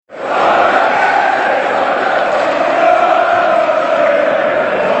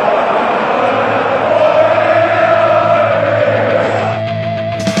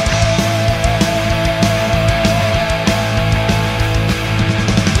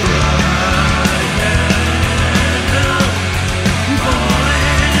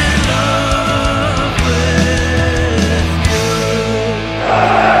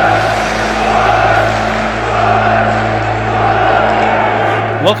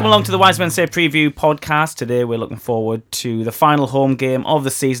Welcome along to the Wise Men Say Preview podcast. Today we're looking forward to the final home game of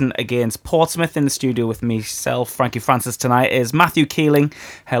the season against Portsmouth. In the studio with myself, Frankie Francis, tonight is Matthew Keeling.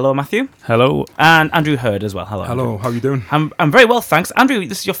 Hello, Matthew. Hello. And Andrew Hurd as well. Hello. Hello, Andrew. how are you doing? I'm very well, thanks. Andrew,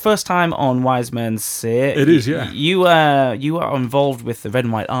 this is your first time on Wise Men Say. It is, yeah. You are involved with the Red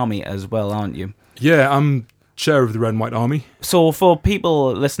and White Army as well, aren't you? Yeah, I'm chair of the Red and White Army. So for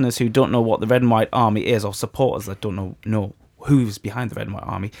listeners who don't know what the Red and White Army is, or supporters that don't know who's behind the Red and White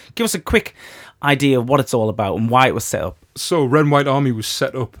Army, give us a quick idea of what it's all about and why it was set up. So Red and White Army was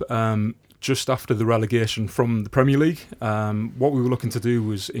set up just after the relegation from the Premier League. What we were looking to do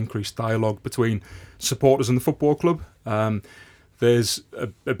was increase dialogue between supporters and the football club. There's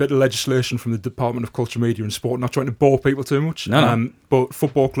a bit of legislation from the Department of Culture, Media and Sport, not trying to bore people too much, but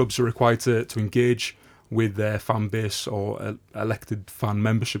football clubs are required to engage with their fan base or elected fan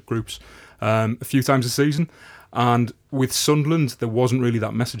membership groups a few times a season. And with Sunderland, there wasn't really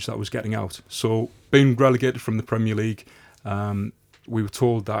that message that was getting out. So being relegated from the Premier League, we were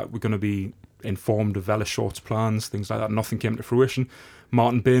told that we're going to be informed of Ellis Short's plans, things like that. Nothing came to fruition.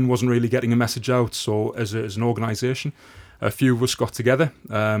 Martin Bain wasn't really getting a message out. So as an organisation, a few of us got together,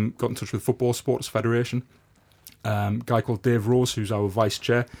 got in touch with Football Supporters Federation. A guy called Dave Rose, who's our vice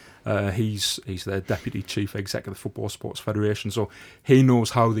chair. He's the deputy chief exec of the Football Supporters Federation, so he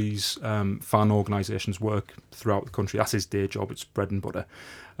knows how these fan organisations work throughout the country. That's his day job. It's bread and butter.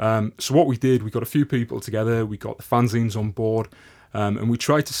 So what we did, we got a few people together. We got the fanzines on board, and we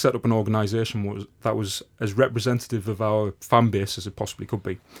tried to set up an organisation that was as representative of our fan base as it possibly could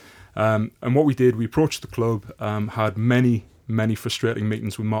be. And what we did, we approached the club, had many frustrating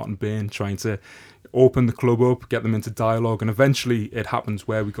meetings with Martin Bain, trying to open the club up, get them into dialogue, and eventually it happened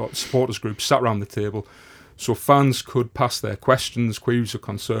where we got supporters groups sat around the table so fans could pass their questions, queries or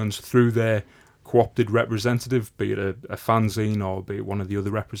concerns through their co-opted representative, be it a fanzine or be it one of the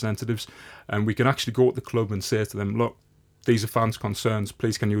other representatives, and we can actually go to the club and say to them, look, these are fans' concerns,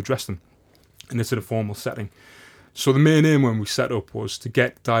 please can you address them? And it's in a formal setting. So the main aim when we set up was to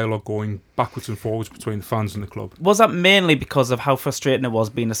get dialogue going backwards and forwards between the fans and the club. Was that mainly because of how frustrating it was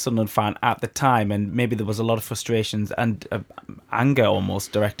being a Sunderland fan at the time, and maybe there was a lot of frustrations and anger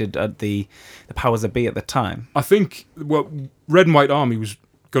almost directed at the powers that be at the time? I think Red and White Army was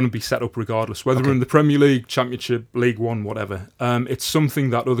going to be set up regardless, whether we're in the Premier League, Championship, League One, whatever. It's something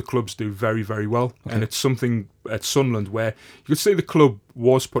that other clubs do very, very well, and it's something at Sunderland where you could say the club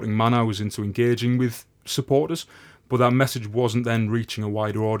was putting man hours into engaging with supporters, but that message wasn't then reaching a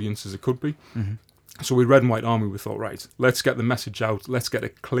wider audience as it could be. Mm-hmm. So with Red and White Army, we thought, right, let's get the message out, let's get a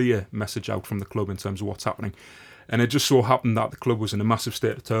clear message out from the club in terms of what's happening. And it just so happened that the club was in a massive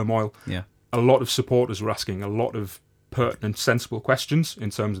state of turmoil. Yeah. A lot of supporters were asking a lot of pertinent, sensible questions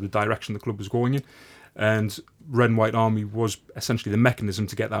in terms of the direction the club was going in. And Red and White Army was essentially the mechanism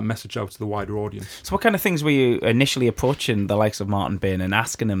to get that message out to the wider audience. So what kind of things were you initially approaching the likes of Martin Bain and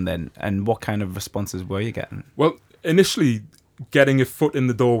asking him then, and what kind of responses were you getting? Well, initially, getting a foot in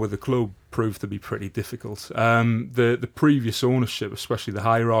the door with the club proved to be pretty difficult. The previous ownership, especially the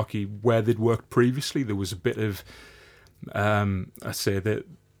hierarchy where they'd worked previously, there was a bit of, I'd say that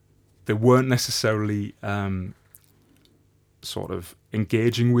they weren't necessarily sort of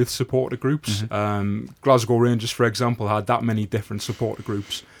engaging with supporter groups. Mm-hmm. Glasgow Rangers, for example, had that many different supporter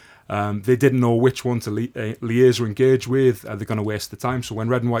groups. They didn't know which one to liaise or engage with. Are they going to waste the time? So when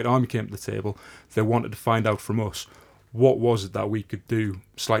Red and White Army came to the table, they wanted to find out from us what was it that we could do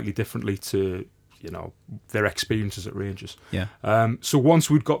slightly differently to, their experiences at Rangers. Yeah. So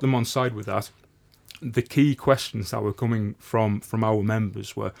once we'd got them on side with that, the key questions that were coming from our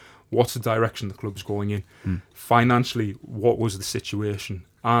members were, what's the direction the club's going in? Financially, what was the situation?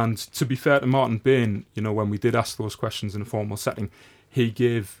 And to be fair to Martin Bain, when we did ask those questions in a formal setting, he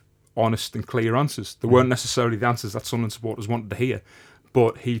gave honest and clear answers. They weren't necessarily the answers that Sunderland supporters wanted to hear,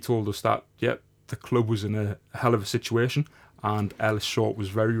 but he told us that, the club was in a hell of a situation, and Ellis Short was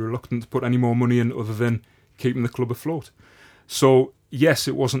very reluctant to put any more money in other than keeping the club afloat. So, yes,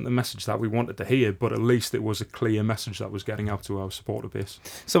 it wasn't the message that we wanted to hear, but at least it was a clear message that was getting out to our supporter base.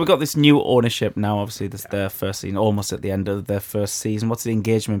 So we've got this new ownership now. Obviously, this is their first season, almost at the end of their first season. What's the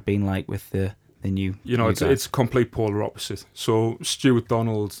engagement been like with the new? It's a complete polar opposite. So Stuart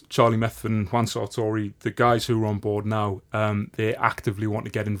Donald, Charlie Methven, Juan Sartori, the guys who are on board now, they actively want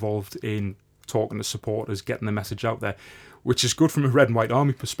to get involved in talking to supporters, getting the message out there, which is good from a Red and White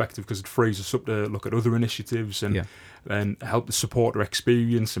Army perspective because it frees us up to look at other initiatives and help the supporter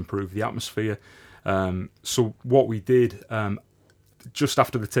experience, improve the atmosphere. So what we did, just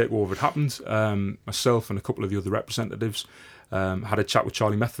after the takeover had happened, myself and a couple of the other representatives had a chat with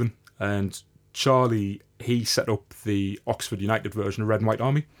Charlie Methven, and Charlie, he set up the Oxford United version of Red and White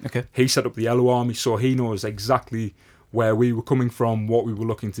Army. Okay. He set up the Yellow Army, so he knows exactly where we were coming from, what we were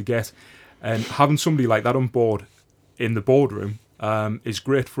looking to get. And having somebody like that on board in the boardroom is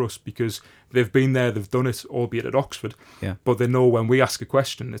great for us, because they've been there, they've done it, albeit at Oxford. Yeah. But they know when we ask a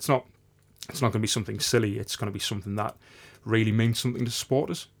question, it's not going to be something silly. It's going to be something that really means something to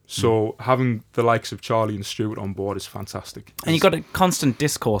supporters. So having the likes of Charlie and Stuart on board is fantastic. And you've got a constant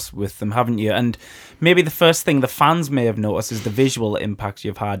discourse with them, haven't you? And maybe the first thing the fans may have noticed is the visual impact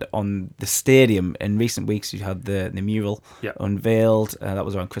you've had on the stadium. In recent weeks, you had the mural unveiled. That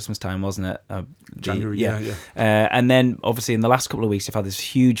was around Christmas time, wasn't it? January, yeah. And then, obviously, in the last couple of weeks, you've had this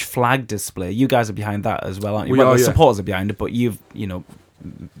huge flag display. You guys are behind that as well, aren't you? The supporters are behind it, but you've,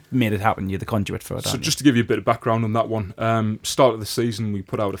 made it happen. You're the conduit for it. So just to give you a bit of background on that one, start of the season we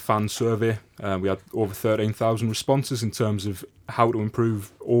put out a fan survey. We had over 13,000 responses in terms of how to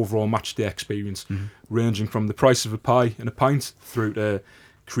improve overall matchday experience, ranging from the price of a pie and a pint through to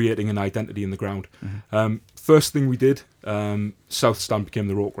creating an identity in the ground. First thing we did, South Stand became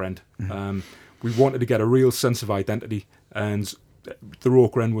the Roker End. We wanted to get a real sense of identity, and the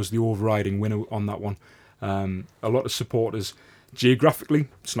Roker End was the overriding winner on that one. A lot of supporters, geographically,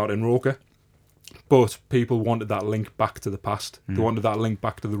 it's not in Roker, but people wanted that link back to the past. They wanted that link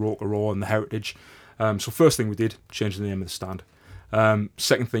back to the Roker Roar and the heritage. So first thing we did, change the name of the stand.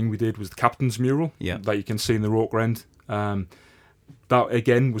 Second thing we did was the captain's mural that you can see in the Roker End. That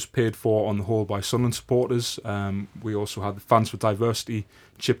again was paid for on the whole by Sunderland supporters. We also had the Fans for Diversity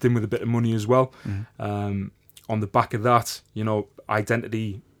chipped in with a bit of money as well. On the back of that,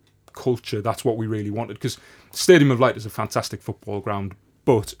 identity, culture, that's what we really wanted, because Stadium of Light is a fantastic football ground,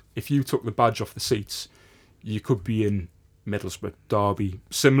 but if you took the badge off the seats, you could be in Middlesbrough, Derby,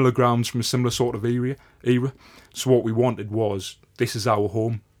 similar grounds from a similar sort of era. So what we wanted was, this is our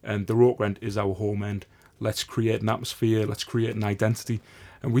home, and the Roker End is our home end. Let's create an atmosphere, let's create an identity,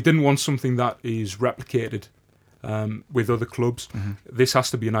 and we didn't want something that is replicated with other clubs. This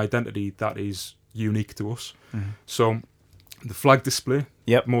has to be an identity that is unique to us. So the flag display,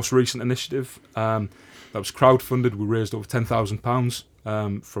 most recent initiative, that was crowdfunded. We raised over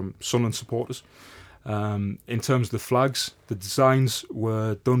 £10,000 from Sunderland supporters. In terms of the flags, the designs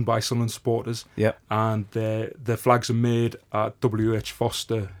were done by Sunderland supporters, and their flags are made at W.H.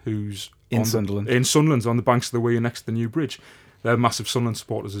 Foster, who's in Sunderland, on the banks of the Wear next to the new bridge. They're massive Sunderland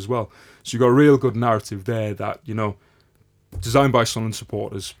supporters as well. So you've got a real good narrative there that, designed by Sunderland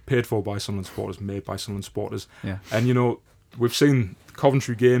supporters, paid for by Sunderland supporters, made by Sunderland supporters. And, we've seen the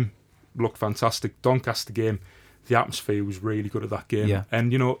Coventry game look fantastic. Doncaster game, the atmosphere was really good at that game.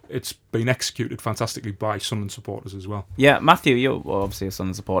 And, it's been executed fantastically by Sunderland supporters as well. Yeah, Matthew, you're obviously a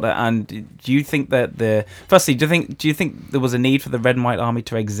Sunderland supporter. And do you think that firstly, do you think there was a need for the Red and White Army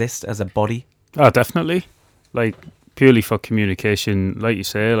to exist as a body? Oh, definitely. Purely for communication, like you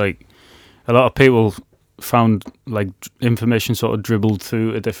say, a lot of people found information sort of dribbled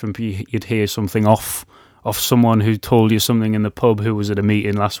through a different. You'd hear something off someone who told you something in the pub who was at a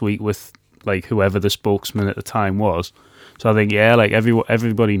meeting last week with whoever the spokesman at the time was. So I think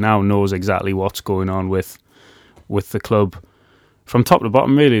everybody now knows exactly what's going on with the club from top to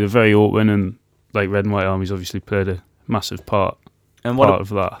bottom. Really, they're very open, and Red and White Army's obviously played a massive part. And what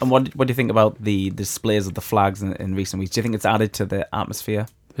do you think about the displays of the flags in recent weeks? Do you think it's added to the atmosphere?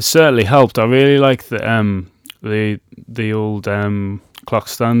 It certainly helped. I really like the old clock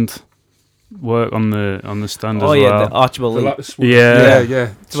stand work on the stand as well. The Archibald. The lattice work. Yeah. Do you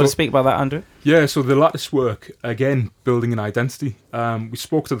want to speak about that, Andrew? Yeah, so the lattice work, again, building an identity. We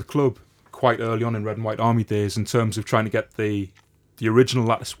spoke to the club quite early on in Red and White Army days in terms of trying to get the original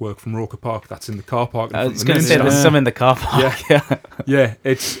lattice work from Roker Park that's in the car park. I was going to say there's some in the car park. Yeah,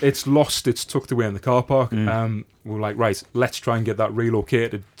 it's lost, it's tucked away in the car park. We're like, right, let's try and get that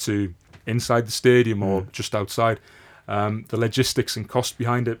relocated to inside the stadium or just outside. The logistics and cost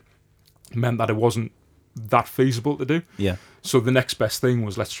behind it meant that it wasn't that feasible to do. So the next best thing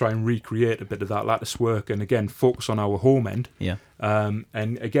was, let's try and recreate a bit of that lattice work and again focus on our home end. And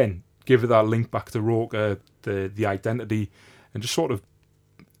again, give it that link back to Roker, the identity, and just sort of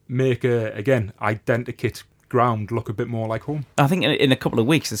make identikit ground look a bit more like home. I think in a couple of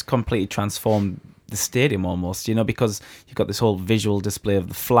weeks it's completely transformed the stadium almost, because you've got this whole visual display of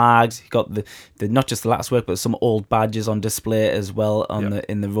the flags. You've got the not just the lattice work, but some old badges on display as well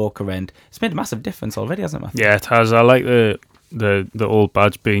in the Roker end. It's made a massive difference already, hasn't it, Matthew? Yeah, it has. I like the old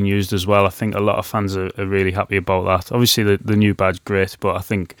badge being used as well. I think a lot of fans are really happy about that. Obviously the new badge, great, but I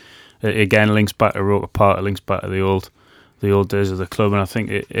think it again links back to Roker Park, it links back to the old days of the club, and I think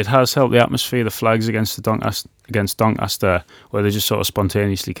it has helped the atmosphere. The flags against Doncaster, where they just sort of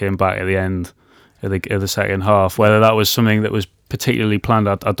spontaneously came back at the end. of the second half. Whether that was something that was particularly planned,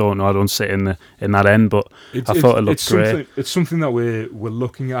 I don't know. I don't sit in that end, but I thought it looked great. It's something that we're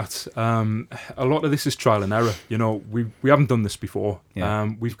looking at. A lot of this is trial and error. You know, we haven't done this before. Yeah.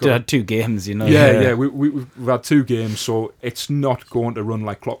 We've had 2 games, you know. Yeah. We've had 2 games, so it's not going to run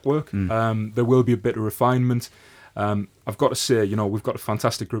like clockwork. There will be a bit of refinement. I've got to say, you know, we've got a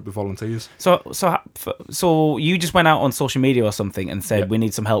fantastic group of volunteers. So you just went out on social media or something and said we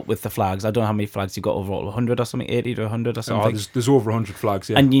need some help with the flags. I don't know how many flags you got overall, 100 or something, 80 to 100 or something. There's over 100 flags.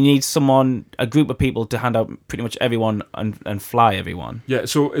 Yeah, and you need a group of people to hand out pretty much everyone and fly everyone. Yeah,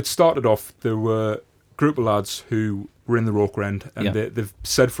 so it started off. There were a group of lads who were in the Roker End, and they've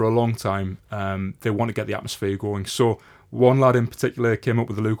said for a long time they want to get the atmosphere going. So one lad in particular came up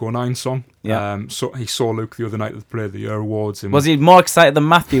with the Luke O'Nien song. Yeah. So he saw Luke the other night at the Player of the Year Awards. Was he more excited than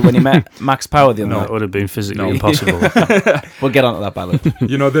Matthew when he met Max Power the other night? It would have been physically impossible. We'll get onto that ballad.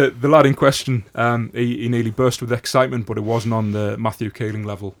 You know, the lad in question, he nearly burst with excitement, but it wasn't on the Matthew Keeling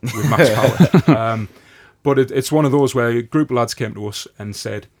level with Max Power. But it's one of those where a group of lads came to us and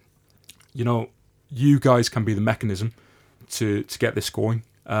said, you know, you guys can be the mechanism to get this going.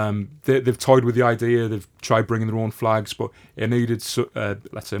 They've toyed with the idea. They've tried bringing their own flags, but it needed,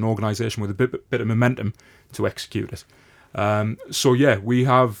 let's say, an organisation with a bit of momentum to execute it. So yeah, we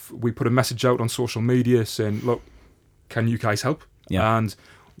put a message out on social media saying, "Look, can you guys help?" Yeah. And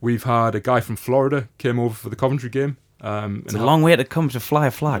we've had a guy from Florida came over for the Coventry game. It's a long way to come to fly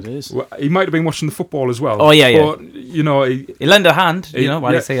a flag. It is. Well, he might have been watching the football as well. Oh yeah. But, you know, he lent a hand. You know,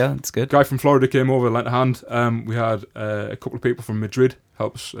 while you say it's good. Guy from Florida came over, lent a hand. We had a couple of people from Madrid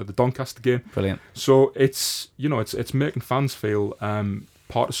help us at the Doncaster game. Brilliant. So it's making fans feel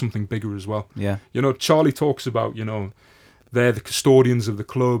part of something bigger as well. Yeah. You know, Charlie talks about, you know, they're the custodians of the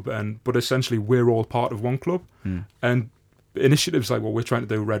club, but essentially we're all part of one club. And initiatives like what we're trying to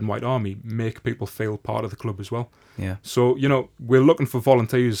do, Red and White Army, make people feel part of the club as well. Yeah. So, you know, we're looking for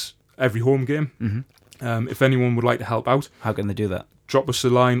volunteers every home game. If anyone would like to help out, how can they do that? Drop us a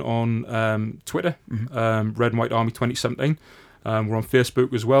line on Twitter, Red and White Army 2017. We're on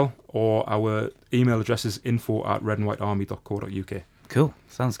Facebook as well, or our email address is info@redandwhitearmy.co.uk. Cool.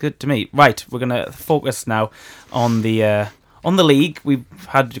 Sounds good to me. Right, we're going to focus now on the league. We've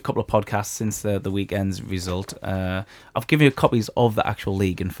had a couple of podcasts since the weekend's result. I've given you copies of the actual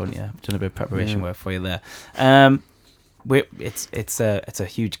league in front of you. I've done a bit of preparation work for you there. It's a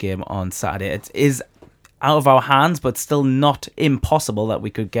huge game on Saturday. It is out of our hands, but still not impossible that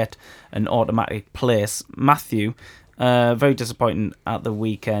we could get an automatic place. Matthew, very disappointing at the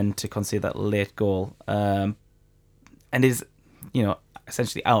weekend to concede that late goal, and is, you know,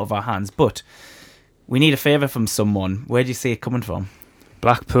 essentially out of our hands. But we need a favour from someone. Where do you see it coming from?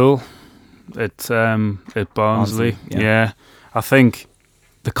 Blackpool at Barnsley. Yeah. I think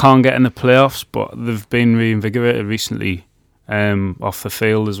they can't get in the playoffs, but they've been reinvigorated recently off the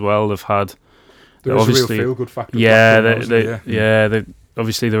field as well. They've had... There's a real feel-good factor. They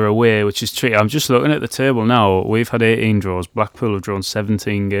obviously they're away, which is tricky. I'm just looking at the table now. We've had 18 draws. Blackpool have drawn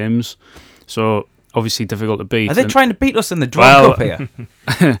 17 games. So, obviously difficult to beat. Are they trying to beat us in the draw cup here?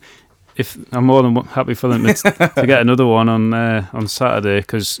 If I'm more than happy for them to get another one on Saturday,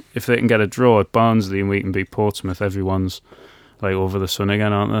 because if they can get a draw at Barnsley and we can beat Portsmouth, everyone's like over the sun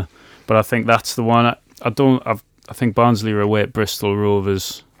again, aren't they? But I think that's the one. I think Barnsley are away at Bristol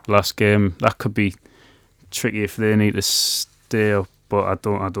Rovers last game. That could be tricky if they need to stay up, but I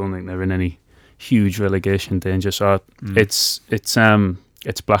don't think they're in any huge relegation danger. So it's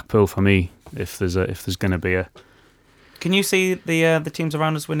Blackpool for me if there's going to be a. Can you see the teams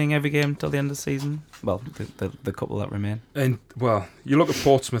around us winning every game till the end of the season? Well, the couple that remain. And well, you look at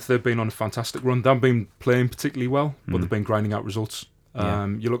Portsmouth; they've been on a fantastic run. They haven't been playing particularly well, but they've been grinding out results.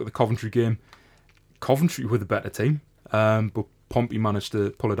 You look at the Coventry game. Coventry were the better team, but Pompey managed to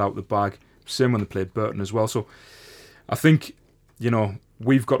pull it out of the bag. Same when they played Burton as well. So I think, you know,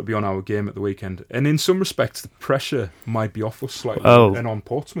 we've got to be on our game at the weekend. And in some respects, the pressure might be off us slightly and on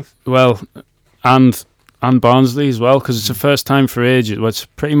Portsmouth. Well, and Barnsley as well, because it's the first time for ages. Well, it's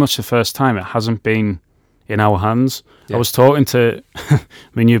pretty much the first time it hasn't been in our hands. Yeah. I was talking to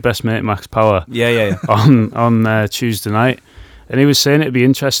my new best mate, Max Power, on Tuesday night, and he was saying it'd be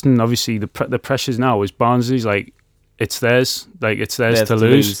interesting. Obviously, the pressures now is Barnsley's like, it's theirs to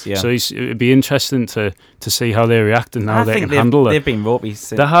lose. Yeah. So it'd be interesting to see how they react and how they can handle it. They've been ropey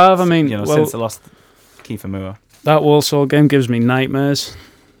since they have. I mean, since they lost Kiefer Moore. That Walsall game gives me nightmares.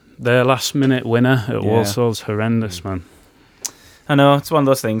 Their last minute winner at Walsall's horrendous, man. I know, it's one of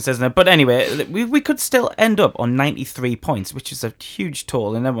those things, isn't it? But anyway, we could still end up on 93 points, which is a huge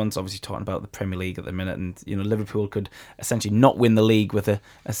total. And everyone's obviously talking about the Premier League at the minute. And, Liverpool could essentially not win the league with a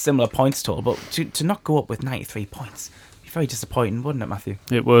similar points total. But to not go up with 93 points would be very disappointing, wouldn't it, Matthew?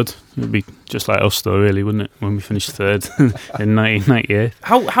 It would. It'd be just like us, though, really, wouldn't it? When we finished third in 1998.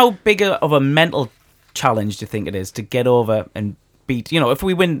 How big of a mental challenge do you think it is to get over and beat? If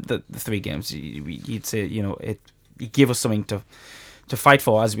we win the 3 games, you'd say, it give us something to fight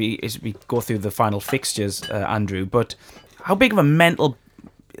for as we go through the final fixtures, Andrew. But how big of a mental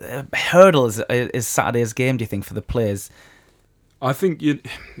hurdle is Saturday's game, do you think, for the players? I think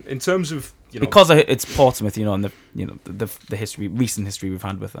in terms of because it's Portsmouth, and the recent history we've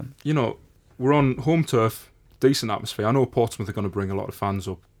had with them. We're on home turf, decent atmosphere. I know Portsmouth are going to bring a lot of fans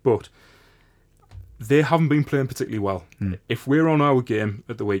up, but they haven't been playing particularly well. If we're on our game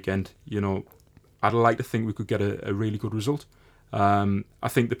at the weekend, I'd like to think we could get a really good result. I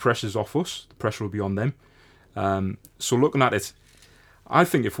think the pressure's off us. The pressure will be on them. So looking at it, I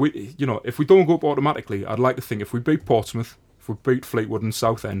think if we don't go up automatically, I'd like to think if we beat Portsmouth, if we beat Fleetwood and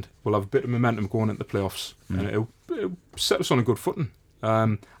Southend, we'll have a bit of momentum going into the playoffs, and it'll set us on a good footing.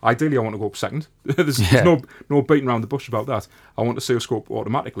 Ideally, I want to go up second. There's no beating around the bush about that. I want to see us go up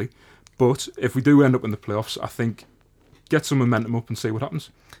automatically. But if we do end up in the playoffs, I think get some momentum up and see what happens.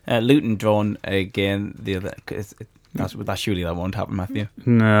 Luton drawn again the other. That's surely that won't happen, Matthew.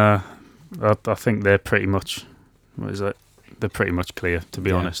 No, I think they're pretty much. What is it? They're pretty much clear, to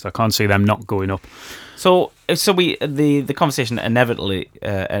be honest. I can't see them not going up. So the conversation inevitably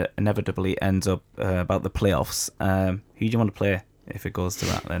ends up about the playoffs. Who do you want to play if it goes to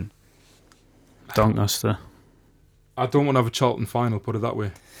that then? Doncaster. I don't want to have a Charlton final, put it that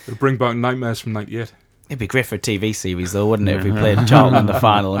way. It'll bring back nightmares from '98. It'd be great for a TV series, though, wouldn't it? If we played Charlton in the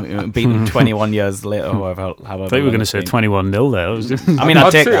final and beat them 21 years later, or however. I thought you were going to say 21-0 there. I mean,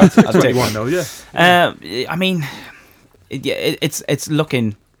 I'd take that. I'd take 21-0, yeah. I mean, it's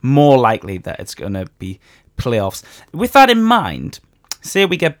looking more likely that it's going to be playoffs. With that in mind, say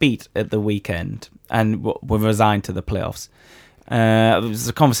we get beat at the weekend and we're resigned to the playoffs.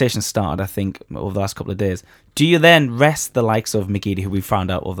 The conversation started, I think, over the last couple of days. Do you then rest the likes of McGeady, who we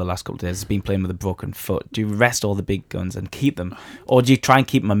found out over the last couple of days has been playing with a broken foot? Do you rest all the big guns and keep them? Or do you try and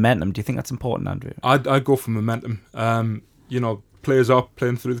keep momentum? Do you think that's important, Andrew? I'd go for momentum. Players are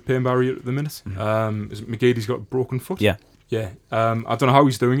playing through the pain barrier at the minute. McGeady's got a broken foot. Yeah. I don't know how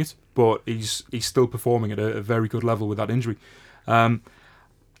he's doing it, but he's still performing at a very good level with that injury.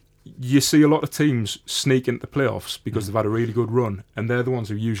 You see a lot of teams sneak into the playoffs because they've had a really good run, and they're the ones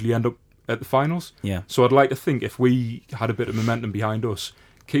who usually end up at the finals. Yeah. So I'd like to think if we had a bit of momentum behind us,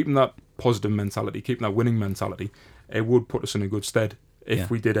 keeping that positive mentality, keeping that winning mentality, it would put us in a good stead if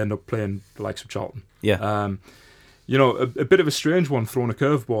we did end up playing the likes of Charlton. Yeah. A bit of a strange one, throwing a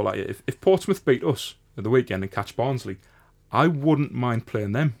curveball at you. If Portsmouth beat us at the weekend and catch Barnsley, I wouldn't mind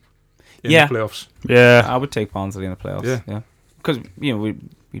playing them in the playoffs. Yeah. I would take Barnsley in the playoffs. Yeah. Because,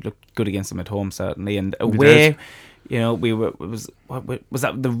 we looked good against them at home, certainly. And away, was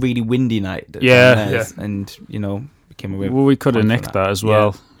that the really windy night? Yeah. And, came away. Well, we could have nicked that as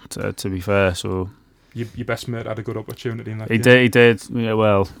well, to be fair. So your best mate had a good opportunity in that He game. did. Yeah,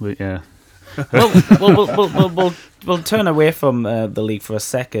 well, yeah. We'll turn away from the league for a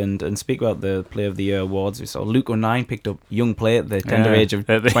second and speak about the Player of the Year awards. We saw Luke O'Nien picked up Young Player at the tender age of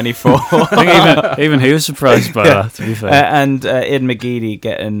 24. I think even he was surprised by that, to be fair. And Aidan McGeady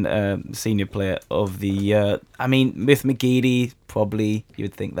getting Senior Player of the Year. I mean, with McGeady, probably you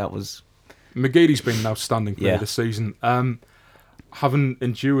would think that was... McGeady's been an outstanding player this season. Having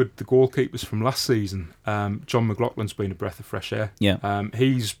endured the goalkeepers from last season, John McLaughlin's been a breath of fresh air. Yeah.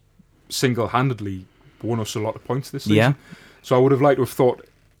 He's single-handedly won us a lot of points this season. Yeah. So I would have liked to have thought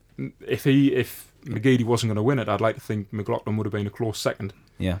if McGeady wasn't going to win it, I'd like to think McLaughlin would have been a close second.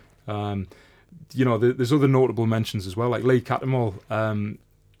 Yeah. There's other notable mentions as well, like Lee Cattermole.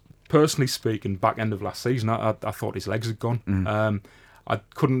 Personally speaking, back end of last season, I thought his legs had gone. I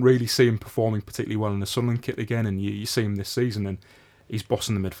couldn't really see him performing particularly well in the Sunderland kit again, and you see him this season, and he's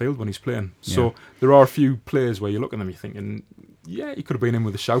bossing the midfield when he's playing. So there are a few players where you look at them, you're thinking, yeah, he could have been in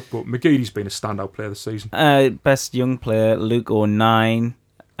with a shout, but McGeady's been a standout player this season. Best young player, Luke O'Nien,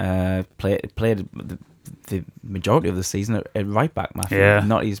 played the majority of the season at right back, Matthew. Yeah.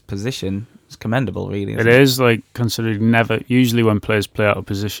 Not his position. It's commendable, really. It is, like, considering usually when players play out of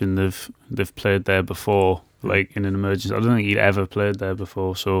position, they've played there before, like in an emergency. I don't think he'd ever played there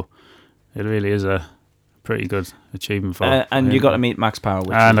before, so it really is a pretty good achievement for and him. you got to meet Max Power,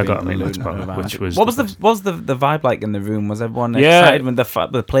 which And has I got been to meet Max alluding Power, about. which was what was the vibe like in the room? Was everyone excited when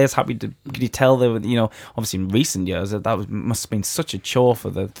the players happy to? Could you tell they were, obviously in recent years must have been such a chore for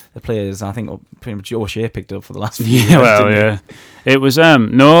the players. I think pretty much O'Shea picked it up for the last few years. It was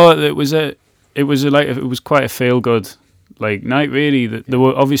it was quite a feel good night, really. They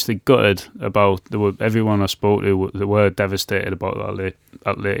were obviously gutted about. Everyone I spoke to, they were devastated about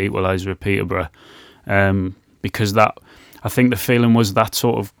that late equaliser at Peterborough, because I think the feeling was that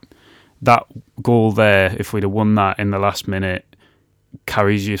sort of that goal there. If we'd have won that in the last minute,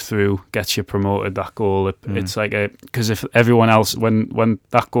 carries you through, gets you promoted. That goal, it's like because if everyone else, when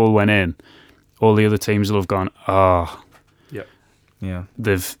that goal went in, all the other teams will have gone,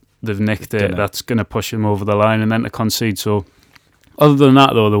 they've nicked it. That's going to push them over the line, and then to concede. So, other than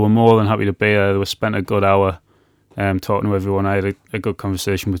that, though, they were more than happy to be there. They were spent a good hour talking to everyone. I had a good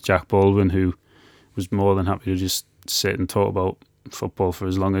conversation with Jack Baldwin, who was more than happy to just sit and talk about football for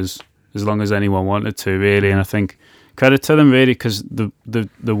as long as anyone wanted to, really. And I think credit to them, really, because the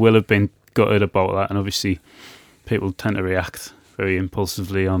will have been gutted about that, and obviously people tend to react very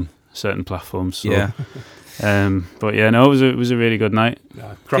impulsively on certain platforms. So. Yeah. But yeah, no, it was a really good night.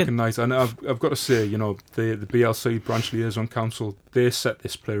 Yeah, cracking night. And I've got to say, the BLC Branch Liaison Council, they set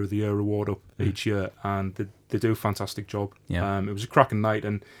this Player of the Year award up each year, and they do a fantastic job. Yeah. It was a cracking night,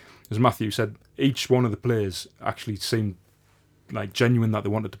 and as Matthew said, each one of the players actually seemed like genuine that they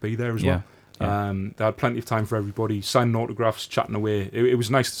wanted to be there as well. Yeah. They had plenty of time for everybody, signing autographs, chatting away. It was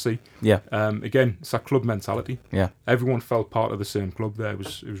nice to see. Yeah. Again, it's that club mentality. Yeah. Everyone felt part of the same club there. It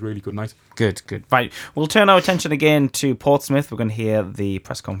was a really good night. Good. Right, we'll turn our attention again to Portsmouth. We're going to hear the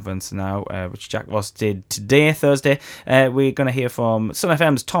press conference now, which Jack Ross did today, Thursday. We're going to hear from Sun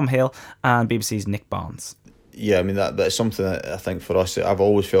FM's Tom Hill and BBC's Nick Barnes. Yeah, I mean, that's something that I think for us, I've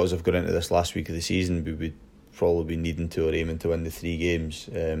always felt as I've gone into this last week of the season, we would probably be needing to or aiming to win the 3 games.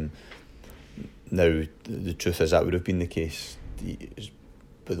 Now, the truth is that would have been the case,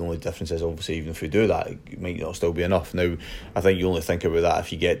 but the only difference is obviously even if we do that, it might not still be enough. Now, I think you only think about that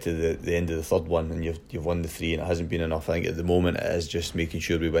if you get to the end of the third one and you've won the 3 and it hasn't been enough. I think at the moment it is just making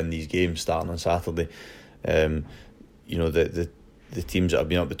sure we win these games starting on Saturday. The teams that have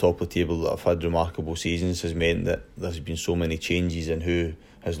been up the top of the table that have had remarkable seasons has meant that there's been so many changes in who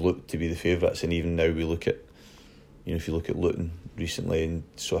has looked to be the favourites, and even now we look at, if you look at Luton recently and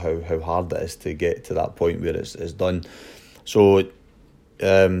so how hard it is to get to that point where it's done. So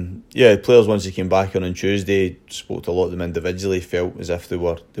players once they came back on Tuesday, spoke to a lot of them individually, felt as if they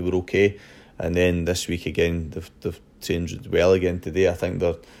were okay, and then this week again they've trained well again today. I think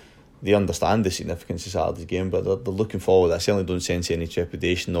they understand the significance of Saturday's game, but they're looking forward. I certainly don't sense any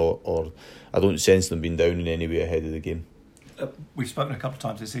trepidation or I don't sense them being down in any way ahead of the game. We've spoken a couple of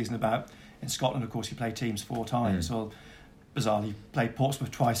times this season about, in Scotland, of course, you play teams 4 times. Well, bizarrely, you played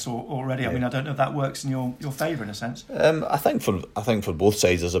Portsmouth twice already. I mean, I don't know if that works in your favour in a sense. I think for both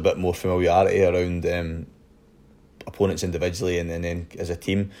sides, there's a bit more familiarity around opponents individually and then as a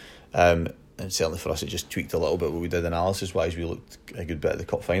team. And certainly for us, it just tweaked a little bit what we did analysis-wise. We looked a good bit at the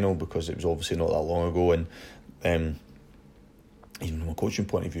cup final because it was obviously not that long ago, and even from a coaching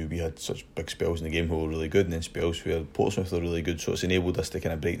point of view, we had such big spells in the game who were really good, and then spells where Portsmouth were really good. So it's enabled us to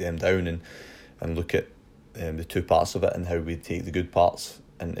kind of break them down and look at the 2 parts of it and how we take the good parts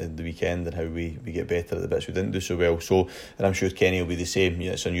into the weekend and how we get better at the bits we didn't do so well. So, and I'm sure Kenny will be the same.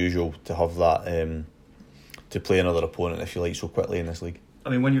 It's unusual to have that to play another opponent, if you like, so quickly in this league. I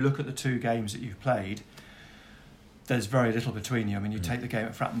mean, when you look at the 2 games that you've played, there's very little between you. I mean, you take the game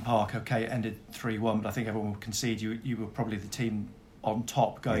at Fratton Park, okay, it ended 3-1, but I think everyone will concede you were probably the team on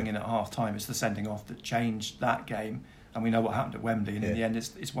top going in at half-time. It's the sending off that changed that game, and we know what happened at Wembley, and in the end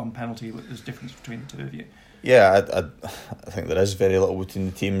it's 1 penalty, but there's a difference between the 2 of you. Yeah, I think there is very little between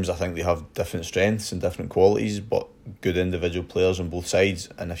the teams. I think they have different strengths and different qualities, but good individual players on both sides.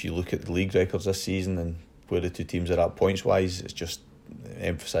 And if you look at the league records this season and where the 2 teams are at points-wise, it's just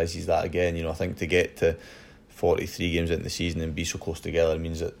emphasises that again. I think to get to 43 games into the season and be so close together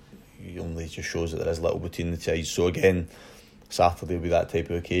means that it only just shows that there is little between the sides. So again, Saturday will be that type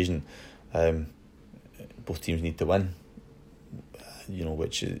of occasion. Both teams need to win,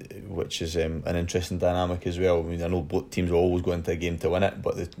 which is an interesting dynamic as well. I mean, I know both teams will always go into a game to win it,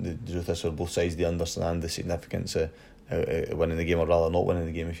 but the truth is for both sides they understand the significance of winning the game, or rather not winning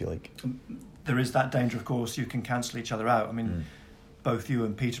the game, if you like. There is that danger, of course, you can cancel each other out. I mean, both you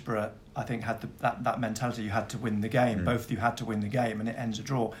and Peterborough, I think, had that mentality. You had to win the game. Both of you had to win the game, and it ends a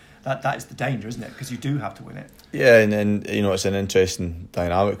draw. That is the danger, isn't it? Because you do have to win it. Yeah, and it's an interesting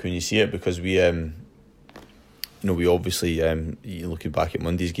dynamic when you see it, because we we obviously, looking back at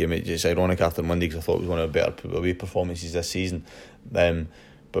Monday's game, it's ironic after Monday because I thought it was one of the better away performances this season.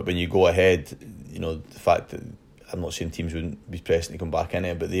 But when you go ahead, the fact that I'm not saying teams wouldn't be pressing to come back in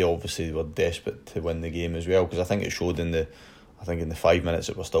it, but they obviously were desperate to win the game as well, because I think it showed in the 5 minutes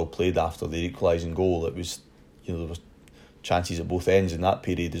that were still played after the equalising goal, it was, there was chances at both ends in that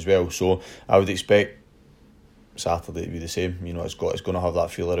period as well. So I would expect Saturday to be the same. It's going to have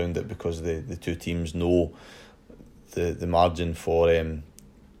that feel around it, because the two teams know the margin for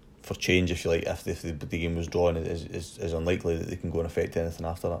change, if you like, if the game was drawn, is unlikely that they can go and affect anything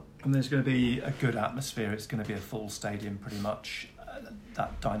after that. And there's going to be a good atmosphere. It's going to be a full stadium pretty much.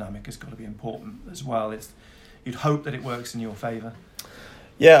 That dynamic has got to be important as well. You'd hope that it works in your favour.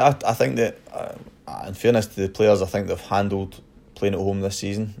 Yeah, I think that, in fairness to the players, I think they've handled playing at home this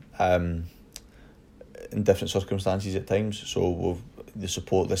season in different circumstances at times. So the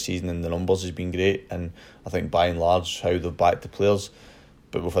support this season and the numbers has been great, and I think by and large how they've backed the players.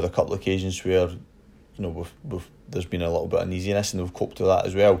 But we've had a couple of occasions where there's been a little bit of uneasiness, and we've coped with that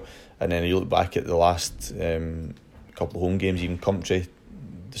as well. And then you look back at the last couple of home games, even Coventry,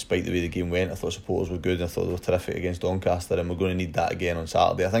 despite the way the game went, I thought supporters were good, and I thought they were terrific against Doncaster, and we're going to need that again on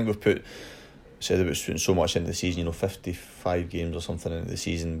Saturday. I think we've said about putting so much into the season, 55 games or something into the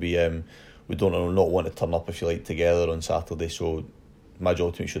season. We don't not want to turn up, if you like, together on Saturday. So my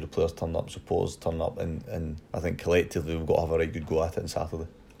job to make sure the players turn up, supporters turn up, and I think collectively we've got to have a right good go at it on Saturday.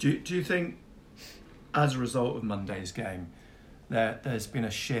 Do you think, as a result of Monday's game, there's been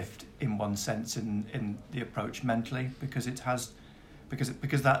a shift in one sense in the approach mentally, because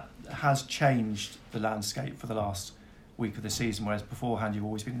that has changed the landscape for the last week of the season, whereas beforehand you've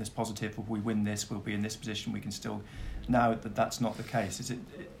always been this positive, if we win this, we'll be in this position, we can still. Now that's not the case.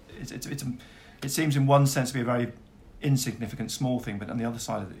 It seems in one sense to be a very insignificant small thing, but on the other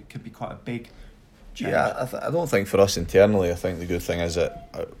side of it could be quite a big change. Yeah, I don't think for us internally, I think the good thing is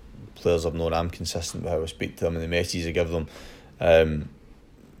that players have known I'm consistent with how I speak to them and the messages I give them,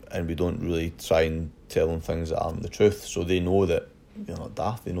 and we don't really try and tell them things that aren't the truth. So they know that you're not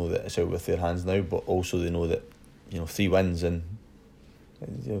daft, they know that it's out with their hands now, but also they know that 3 wins and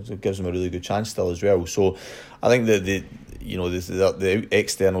it gives them a really good chance still as well. So I think that the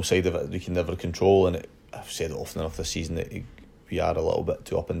external side of it we can never control, and I've said it often enough this season that we are a little bit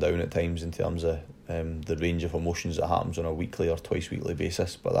too up and down at times in terms of the range of emotions that happens on a weekly or twice weekly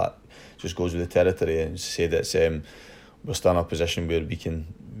basis, but that just goes with the territory. And to say that we're still in a position where we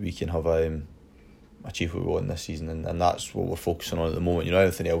can have achieve what we want this season, and that's what we're focusing on at the moment.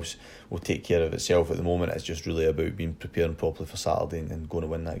 Anything else will take care of itself. At the moment it's just really about being preparing properly for Saturday and going to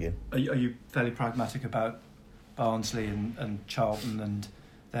win that game. Are you fairly pragmatic about Barnsley and Charlton and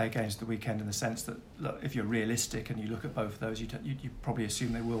their games at the weekend, in the sense that, look, if you're realistic and you look at both of those, you probably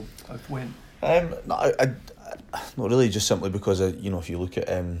assume they will both win? Not really, just simply because if you look at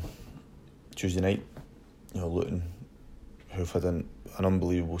Tuesday night, Luton, who've had an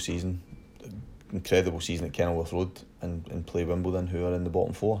unbelievable season, incredible season at Kenilworth Road, and play Wimbledon, who are in the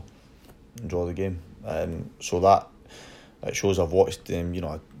bottom 4, and draw the game. So that it shows I've watched.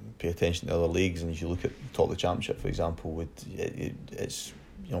 I pay attention to other leagues, and if you look at the top of the Championship, for example, it's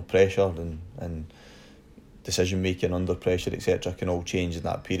pressure and decision making under pressure, etc., can all change in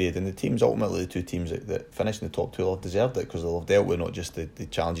that period. And the teams, ultimately, the two teams that finished in the top 2 will have deserved it, because they'll have dealt with not just the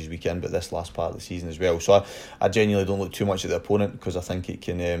challenges weekend, but this last part of the season as well. So I genuinely don't look too much at the opponent, because I think it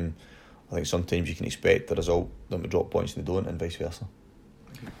can. I think sometimes you can expect the result them to drop points and they don't, and vice versa.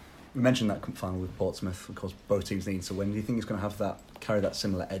 We mentioned that final with Portsmouth. Of course, both teams need to win. Do you think it's going to have carry that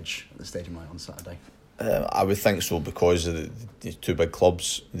similar edge at the Stadium on Saturday? I would think so, because of the two big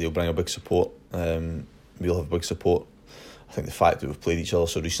clubs. They'll bring a big support. We'll have big support. I think the fact that we've played each other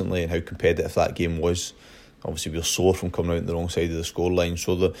so recently and how competitive that game was, obviously we're sore from coming out on the wrong side of the scoreline.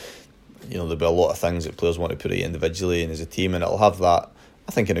 So there'll be a lot of things that players want to put right individually and as a team, and it'll have that,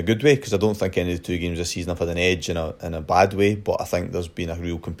 I think, in a good way, because I don't think any of the two games this season have had an edge in a bad way, but I think there's been a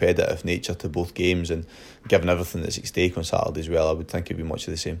real competitive nature to both games, and given everything that's at stake on Saturday as well, I would think it'd be much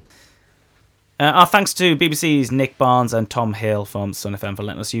of the same. Our thanks to BBC's Nick Barnes and Tom Hale from Sun FM for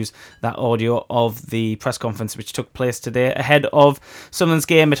letting us use that audio of the press conference which took place today ahead of Sunderland's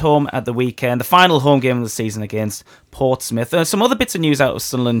game at home at the weekend, the final home game of the season against Portsmouth. Some other bits of news out of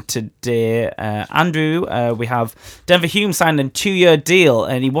Sunderland today. Andrew, we have Denver Hume signed a 2-year deal,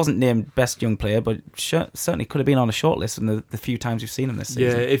 and he wasn't named best young player, but certainly could have been on a shortlist in the few times we've seen him this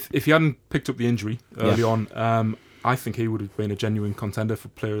season. Yeah, if he hadn't picked up the injury early on, I think he would have been a genuine contender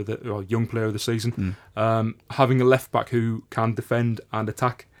for young player of the season. Having a left back who can defend and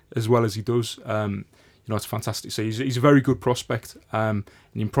attack as well as he does, it's fantastic. So he's a very good prospect, and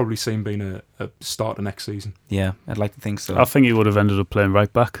you can probably see him being a starter next season. Yeah, I'd like to think so. I think he would have ended up playing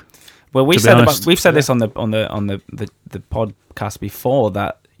right back. Well, we've to be said honest. this on the podcast before,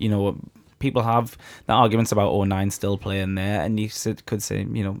 that people have the arguments about 09 still playing there, and you could say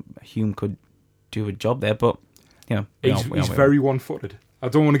Hume could do a job there, but he's very one-footed. I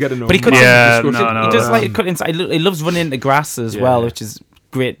don't want to get into but he could discussion. he does like cut inside. He loves running into grass as Yeah. well, which is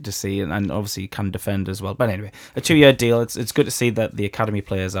great to see, and obviously can defend as well. But anyway, a 2-year deal. It's good to see that the academy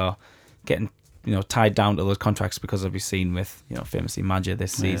players are getting tied down to those contracts, because as we've seen with famously Madja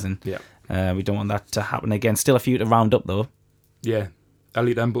this season. Yeah. We don't want that to happen again. Still a few to round up though. Yeah,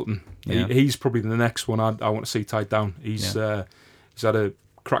 Elliot Embleton. Yeah. He's probably the next one I want to see tied down. He's had a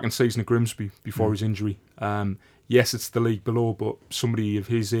cracking season at Grimsby before his injury. Yes, it's the league below, but somebody of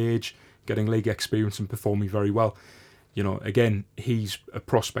his age getting league experience and performing very well. Again, he's a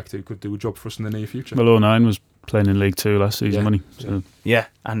prospect who could do a job for us in the near future. Well, 09 was playing in League 2 last season, wasn't he? So, Yeah,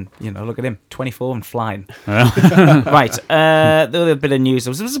 and look at him, 24 and flying. yeah. Right. The other bit of news.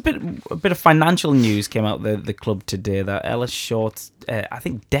 There was a bit of financial news came out the club today that Ellis Short, I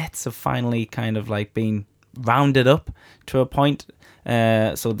think debts have finally kind of like been rounded up to a point.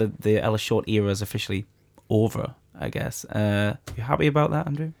 So the Ellis Short era is officially over, I guess. You happy about that,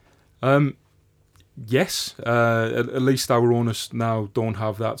 Andrew? Yes, at least our owners now don't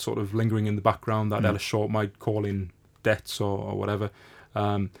have that sort of lingering in the background that Ellis Short might call in debts or whatever.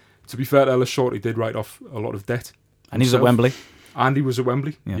 To be fair to Ellis Short, he did write off a lot of debt. And he was at Wembley. And he was at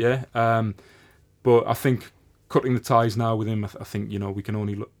Wembley, Yeah. But I think cutting the ties now with him, I think we can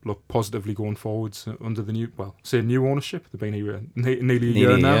only look positively going forwards under the new ownership. They've been here nearly a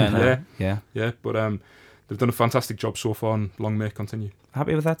year now. Yeah. But they've done a fantastic job so far, and long may it continue.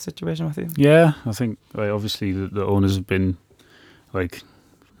 Happy with that situation, Matthew? Yeah, I think obviously the owners have been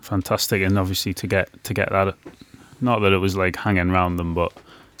fantastic, and obviously to get that, not that it was like hanging around them, but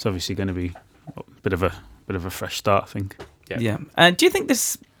it's obviously going to be a bit of a fresh start, I think. Yeah. Do you think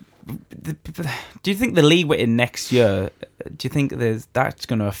this? Do you think the league we're in next year? Do you think that's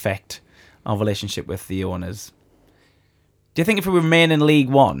going to affect our relationship with the owners? Do you think if we remain in League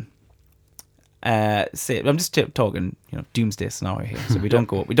One? Say, I'm just talking, doomsday scenario here. So we don't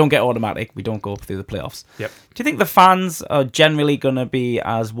get automatic. We don't go up through the playoffs. Yep. Do you think the fans are generally going to be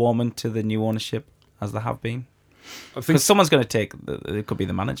as warming to the new ownership as they have been? I think Because someone's going to take. It could be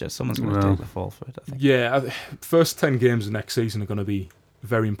the manager. Someone's going to take the fall for it, I think. Yeah, first 10 games of next season are going to be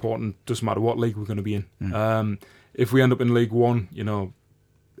very important. Doesn't matter what league we're going to be in. If we end up in League One,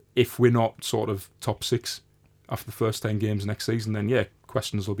 if we're not sort of top 6 after the first 10 games next season, then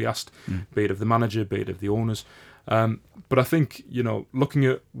questions will be asked, be it of the manager, be it of the owners. But I think, looking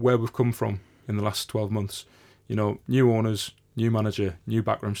at where we've come from in the last 12 months, new owners, new manager, new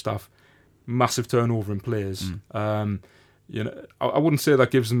backroom staff, massive turnover in players. I wouldn't say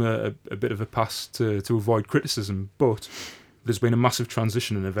that gives them a bit of a pass to avoid criticism, but there's been a massive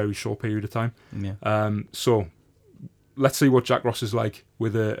transition in a very short period of time. Yeah. So let's see what Jack Ross is like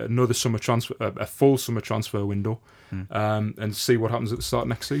with another summer transfer, a full summer transfer window, and see what happens at the start of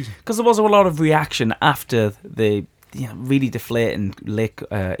next season. Because there was a lot of reaction after the really deflating late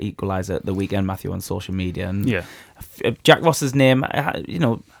equaliser at the weekend, Matthew, on social media, and Jack Ross's name,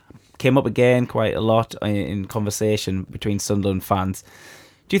 came up again quite a lot in conversation between Sunderland fans.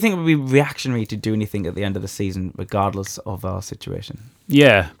 Do you think it would be reactionary to do anything at the end of the season, regardless of our situation?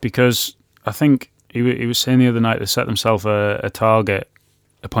 Yeah, because I think he was saying the other night they set themselves a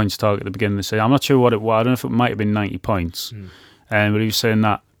points target at the beginning of the season. I'm not sure what it was. I don't know if it might have been 90 points. But he was saying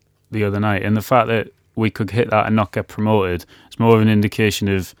that the other night. And the fact that we could hit that and not get promoted, it's more of an indication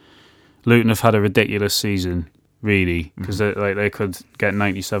of Luton have had a ridiculous season, really, because they could get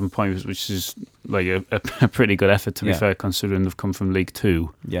 97 points, which is like a pretty good effort, to be fair, considering they've come from League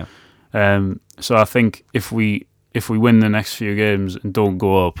 2. Yeah. So I think if we win the next few games and don't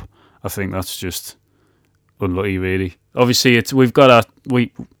go up, I think that's just unlucky, really. Obviously, we've got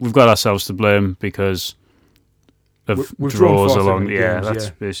ourselves to blame because of we've draws drawn along. games, That's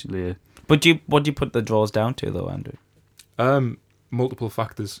basically it. But what do you put the draws down to, though, Andrew? Multiple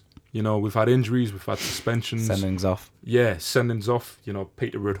factors. We've had injuries, we've had suspensions. Sendings off. Yeah, sendings off.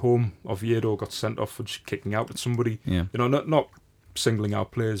 Peter at home, Oviedo got sent off for just kicking out at somebody. Yeah. Not singling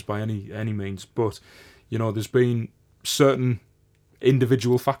out players by any means, but there's been certain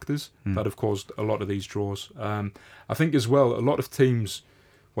individual factors that have caused a lot of these draws. I think as well, a lot of teams,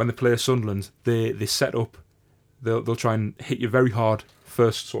 when they play Sunderland, they set up. They'll try and hit you very hard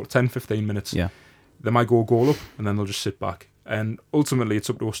first sort of 10-15 minutes. Yeah. They might go a goal up and then they'll just sit back. And ultimately, it's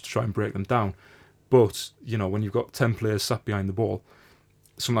up to us to try and break them down. But when you've got 10 players sat behind the ball,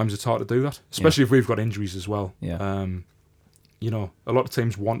 sometimes it's hard to do that, especially if we've got injuries as well. Yeah. You know, a lot of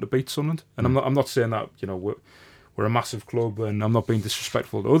teams want to beat Sunderland, and I'm not saying that, you know, we're a massive club, and I'm not being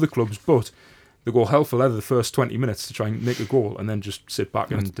disrespectful to other clubs, but they go hell for leather the first 20 minutes to try and make a goal, and then just sit back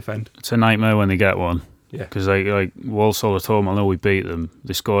and defend. It's a nightmare when they get one. Yeah, because like Walsall at home, I know we beat them.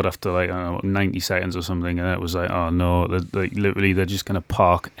 They scored after like, I don't know, 90 seconds or something, and it was like, oh no, literally they're just going to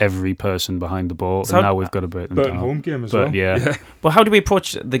park every person behind the ball, so and now we've got to break them Burton down. home game as well. Yeah. But how do we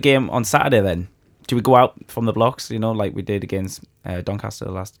approach the game on Saturday then? Do we go out from the blocks, you know, like we did against Doncaster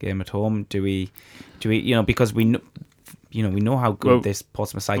the last game at home? Do we, you know, because we know how good this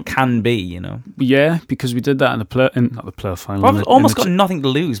Portsmouth side can be, you know. Yeah, because we did that in not the playoff final. Well, almost got nothing to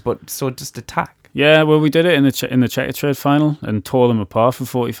lose, but so just attack. Yeah, well, we did it in the Checkatrade final and tore them apart for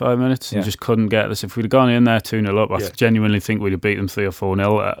 45 minutes and just couldn't get us. If we'd have gone in there 2-0 up, I genuinely think we'd have beat them 3 or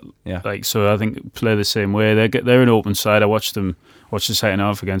 4-0. Like, so I think play the same way. They're an open side. I watched the second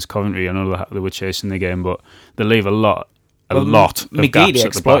half against Coventry. I know they were chasing the game, but they leave a lot of McGeady gaps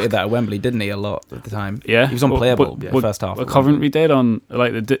exploited at the back. that at Wembley, didn't he? A lot at the time. Yeah, he was unplayable the first half. But Coventry did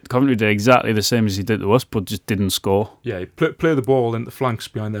Coventry did exactly the same as he did to us, but just didn't score. Yeah, play the ball in the flanks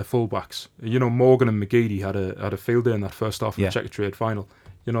behind their fullbacks. You know, Morgan and McGeady had a field day in that first half of the Checkatrade final.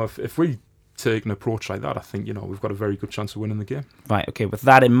 You know, if we take an approach like that, I think, you know, we've got a very good chance of winning the game. Right. Okay. With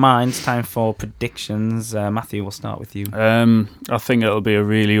that in mind, it's time for predictions. Matthew, we'll start with you. I think it'll be a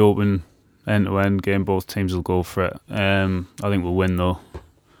really open end-to-end game. Both teams will go for it. I think we'll win though.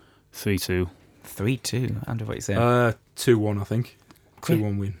 3-2. 3-2. Andrew, what are you saying? 2-1, I think.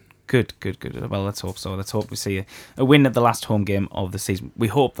 2-1 win. Good. Well, let's hope so. Let's hope we see a win at the last home game of the season. We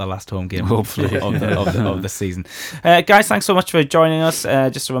hope the last home game, hopefully, of the season. Guys, thanks so much for joining us.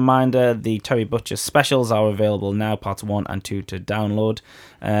 Just a reminder, the Terry Butcher specials are available now, parts 1 and 2 to download.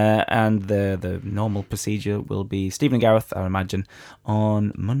 And the normal procedure will be Stephen and Gareth, I imagine,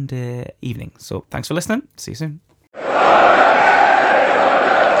 on Monday evening. So thanks for listening. See you soon.